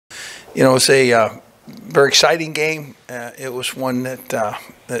it was a very exciting game. It was one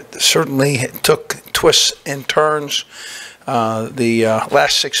that certainly took twists and turns. The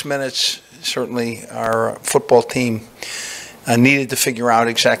last 6 minutes, certainly our football team needed to figure out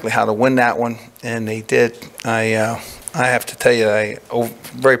exactly how to win that one, and they did. I have to tell you, I'm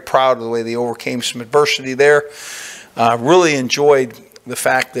very proud of the way they overcame some adversity there. Really enjoyed the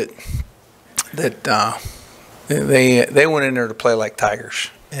fact that they went in there to play like Tigers.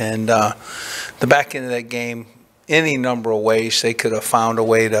 And the back end of that game, any number of ways, they could have found a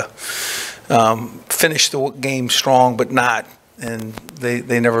way to finish the game strong, but not. And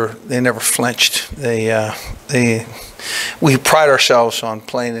they never flinched. We pride ourselves on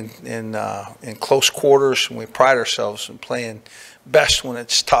playing in close quarters, and we pride ourselves in playing best when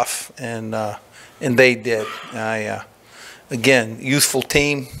it's tough. And they did. Again, youthful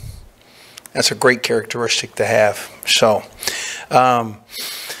team. That's a great characteristic to have. So,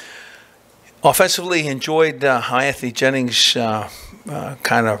 offensively, enjoyed how Anthony Jennings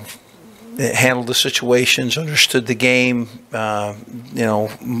kind of handled the situations, understood the game.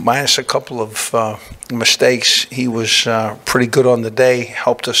 Minus a couple of mistakes, he was pretty good on the day.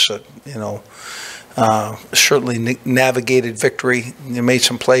 Helped us, certainly navigated victory. He made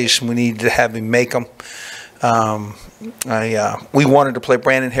some plays, and we needed to have him make them. We wanted to play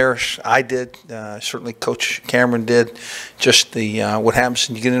Brandon Harris. I did. Certainly, Coach Cameron did. Just what happens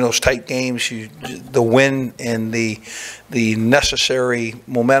when you get in those tight games, the win and the necessary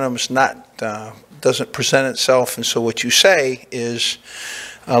momentum's doesn't present itself. And so what you say is,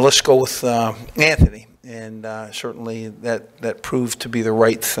 let's go with Anthony. And certainly that proved to be the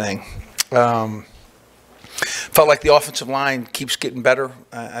right thing. Felt like the offensive line keeps getting better.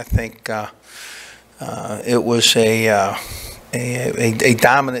 I think it was a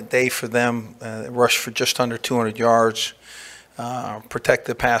dominant day for them. Rushed for just under 200 yards, protected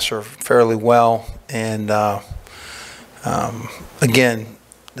the passer fairly well, and again,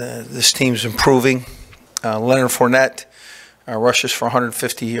 this team's improving. Leonard Fournette rushes for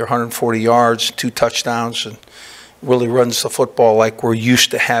 150 or 140 yards, 2 touchdowns, and really runs the football like we're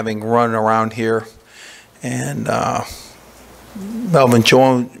used to having run around here. And Melvin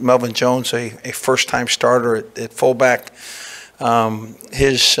Jones, a first-time starter at fullback. The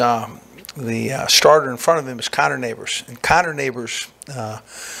starter in front of him is Connor Neighbors, and Connor Neighbors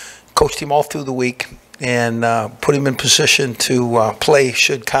coached him all through the week and put him in position to play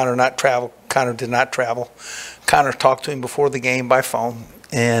should Connor not travel. Connor did not travel. Connor talked to him before the game by phone,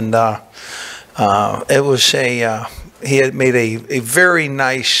 and it was he had made a very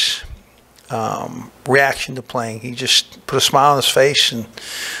nice reaction to playing. He just put a smile on his face and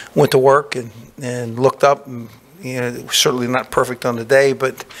went to work and looked up. And, it was certainly not perfect on the day,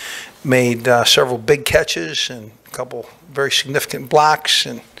 but made several big catches and a couple very significant blocks.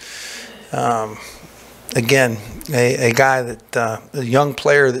 And again, a guy that a young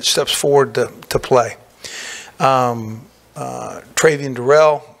player that steps forward to play. Travian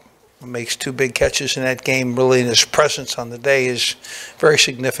Durrell makes 2 big catches in that game. Really, his presence on the day is very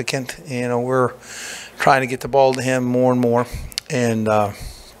significant. We're trying to get the ball to him more and more. And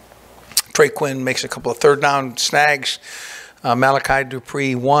Trey Quinn makes a couple of third-down snags. Malachi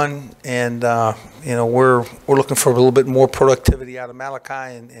Dupree won, and we're looking for a little bit more productivity out of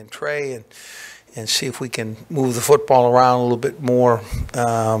Malachi and Trey, and see if we can move the football around a little bit more,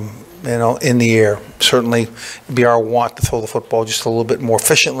 in the air. Certainly, it'd be our want to throw the football just a little bit more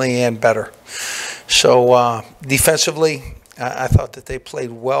efficiently and better. So defensively, I thought that they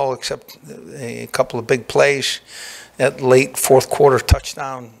played well, except a couple of big plays. That late fourth quarter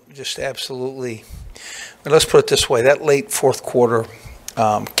touchdown, just absolutely. Let's put it this way: that late fourth quarter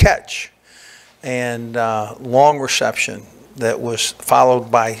catch and long reception that was followed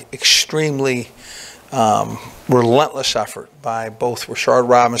by extremely relentless effort by both Rashard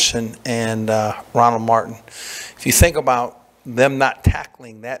Robinson and Ronald Martin. If you think about them not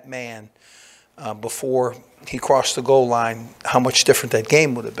tackling that man before he crossed the goal line, how much different that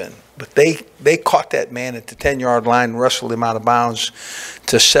game would have been. But they caught that man at the 10-yard line, wrestled him out of bounds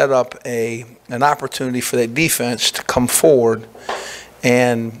to set up an opportunity for that defense to come forward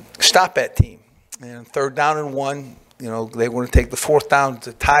and stop that team. And 3rd down and 1, they were going to take the 4th down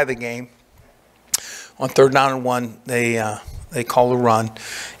to tie the game. On 3rd down and 1, they called a run,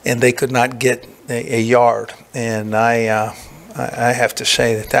 and they could not get a yard. And I have to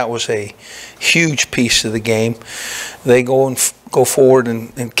say that was a huge piece of the game. They go forward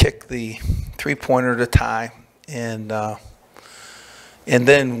and kick the 3-pointer to tie, and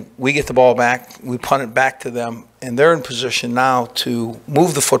then we get the ball back. We punt it back to them, and they're in position now to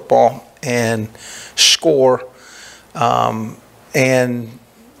move the football and score. And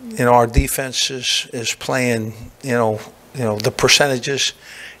our defense is playing, the percentages,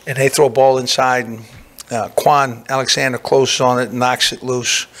 and they throw a ball inside, and Quan Alexander closes on it, knocks it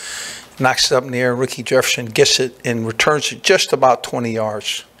loose, knocks it up in the air. Ricky Jefferson gets it and returns it just about 20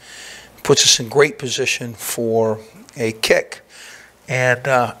 yards. Puts us in great position for a kick. And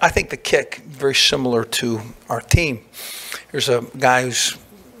I think the kick, very similar to our team. There's a guy who's,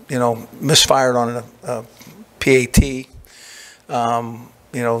 misfired on a PAT,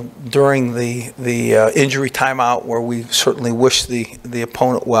 during the injury timeout, where we certainly wish the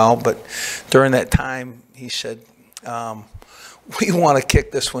opponent well. But during that time, he said, we want to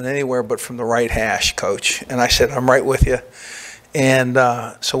kick this one anywhere but from the right hash, Coach. And I said, I'm right with you. And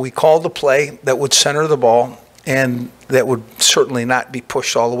so we called the play that would center the ball and that would certainly not be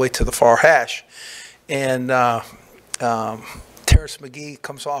pushed all the way to the far hash. And Terrence McGee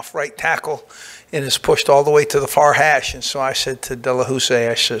comes off right tackle and is pushed all the way to the far hash. And so I said to De La Houssaye,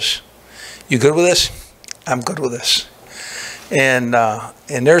 I says, you good with this? I'm good with this. And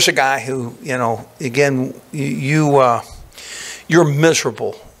there's a guy who, again, you're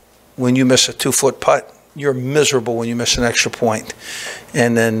miserable when you miss a 2-foot putt. You're miserable when you miss an extra point.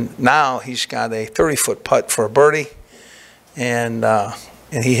 And then now he's got a 30-foot putt for a birdie, and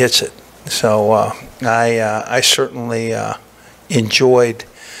he hits it. So I certainly enjoyed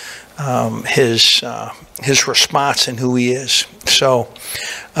his response and who he is. So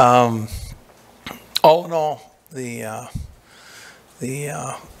all in all, we've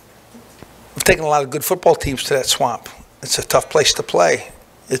taken a lot of good football teams to that swamp. It's a tough place to play.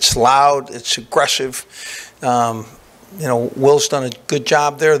 It's loud. It's aggressive. Will's done a good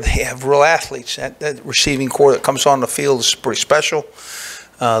job there. They have real athletes. That receiving core that comes on the field is pretty special.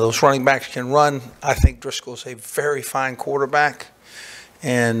 Those running backs can run. I think Driscoll's a very fine quarterback.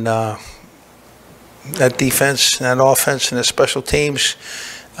 And that defense, that offense, and the special teams,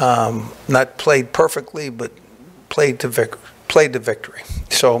 not played perfectly, but played to victory.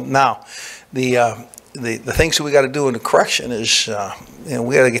 So now, the things that we got to do in the correction is,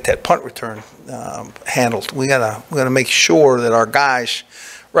 we got to get that punt return handled. We got to make sure that our guys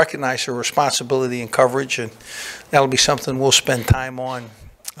recognize their responsibility in coverage, and that'll be something we'll spend time on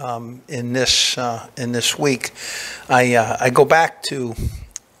in this week. I go back to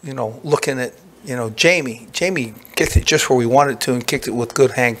looking at Jamie. Jamie kicked it just where we wanted to and kicked it with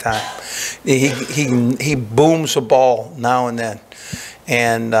good hang time. He booms a ball now and then,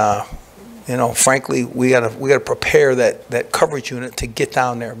 and frankly, we gotta prepare that coverage unit to get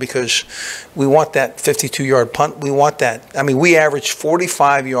down there, because we want that 52-yard punt. We want that. I mean, we averaged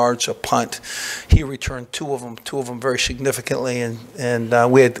 45 yards a punt. He returned two of them very significantly, and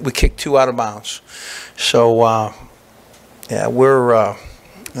we kicked 2 out of bounds. So yeah,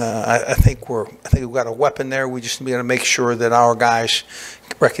 I think we've got a weapon there. We just got to make sure that our guys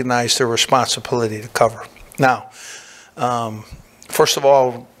recognize their responsibility to cover. Now, first of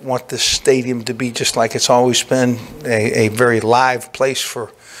all, I want this stadium to be just like it's always been, a very live place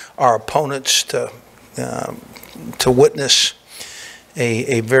for our opponents to witness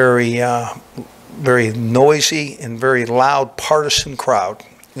a very noisy and very loud partisan crowd.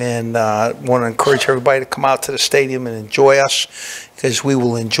 And I want to encourage everybody to come out to the stadium and enjoy us, because we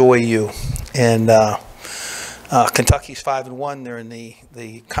will enjoy you. And Kentucky's 5-1. They're in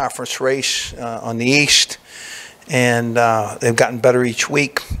the conference race on the East. And they've gotten better each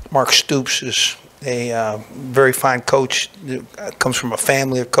week. Mark Stoops is a very fine coach. Comes from a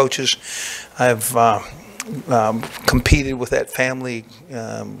family of coaches. I've competed with that family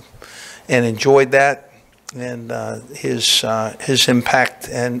and enjoyed that. And his impact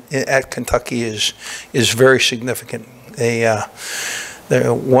at Kentucky is very significant.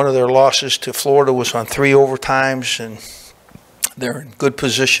 One of their losses to Florida was on 3 overtimes, and they're in good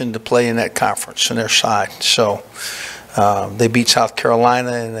position to play in that conference on their side. So they beat South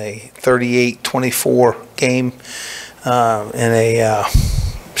Carolina in a 38-24 game.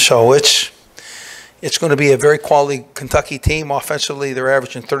 So it's going to be a very quality Kentucky team. Offensively, they're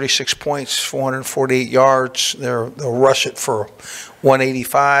averaging 36 points, 448 yards. They'll rush it for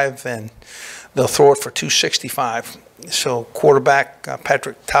 185, and they'll throw it for 265. So quarterback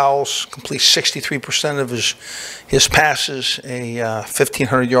Patrick Towles completes 63% of his passes, a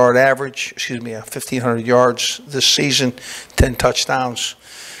 1,500-yard average. 1,500 yards this season, 10 touchdowns.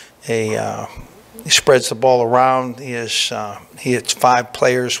 He spreads the ball around. He hits 5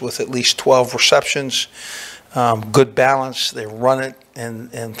 players with at least 12 receptions. Good balance. They run it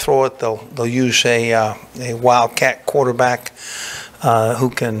and throw it. They'll use a wildcat quarterback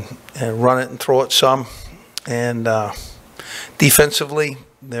who can run it and throw it some. And defensively,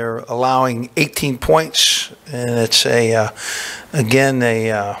 They're allowing 18 points, and it's again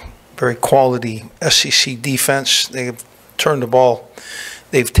a very quality SEC defense. They've turned the ball.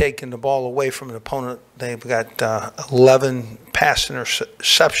 They've taken the ball away from an opponent. They've got 11 pass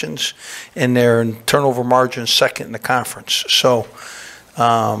interceptions, and they're in turnover margin second in the conference. So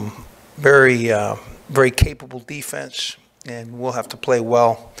very capable defense, and we'll have to play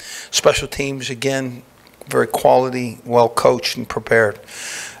well. Special teams, again, very quality, well coached and prepared.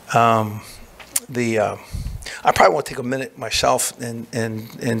 I probably want to take a minute myself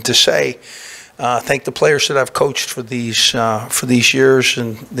and to say thank the players that I've coached for these years,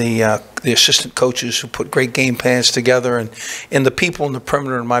 and the assistant coaches who put great game plans together, and the people in the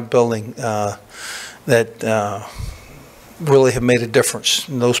perimeter in my building that really have made a difference.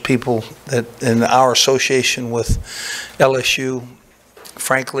 And those people that in our association with LSU,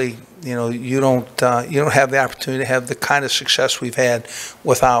 frankly, you don't have the opportunity to have the kind of success we've had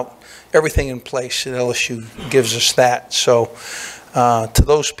without everything in place. And LSU gives us that. So to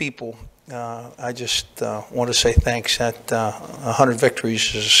those people, I just want to say thanks. That 100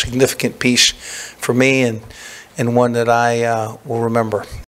 victories is a significant piece for me, and one that I will remember.